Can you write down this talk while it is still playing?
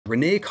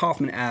Renee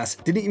Kaufman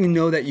asks, didn't even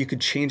know that you could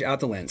change out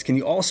the lens. Can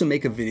you also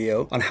make a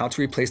video on how to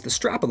replace the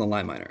strap on the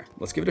Line Miner?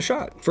 Let's give it a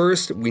shot.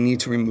 First, we need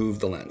to remove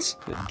the lens.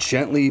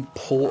 Gently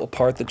pull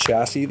apart the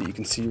chassis that you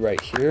can see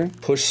right here.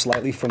 Push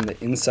slightly from the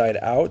inside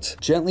out.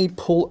 Gently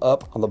pull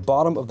up on the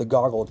bottom of the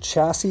goggle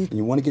chassis. And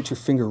you want to get your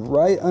finger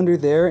right under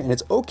there, and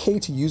it's okay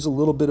to use a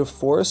little bit of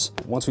force.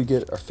 Once we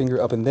get our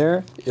finger up in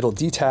there, it'll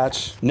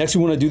detach. Next,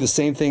 we want to do the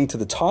same thing to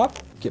the top.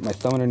 Get my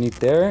thumb underneath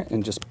there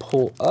and just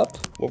pull up.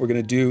 What we're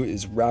gonna do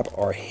is wrap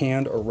our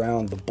hand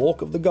around the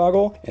bulk of the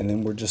goggle, and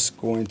then we're just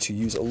going to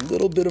use a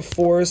little bit of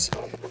force,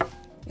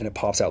 and it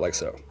pops out like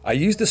so. I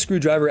use the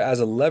screwdriver as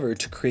a lever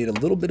to create a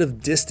little bit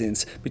of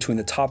distance between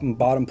the top and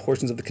bottom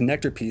portions of the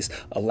connector piece,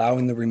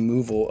 allowing the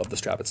removal of the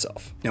strap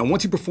itself. Now,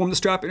 once you perform the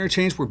strap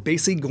interchange, we're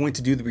basically going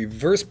to do the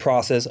reverse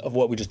process of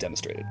what we just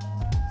demonstrated.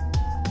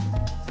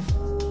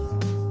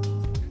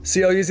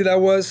 See how easy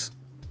that was?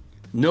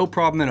 No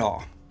problem at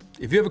all.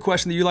 If you have a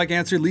question that you'd like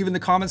answered, leave it in the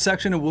comment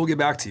section and we'll get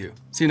back to you.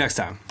 See you next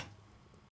time.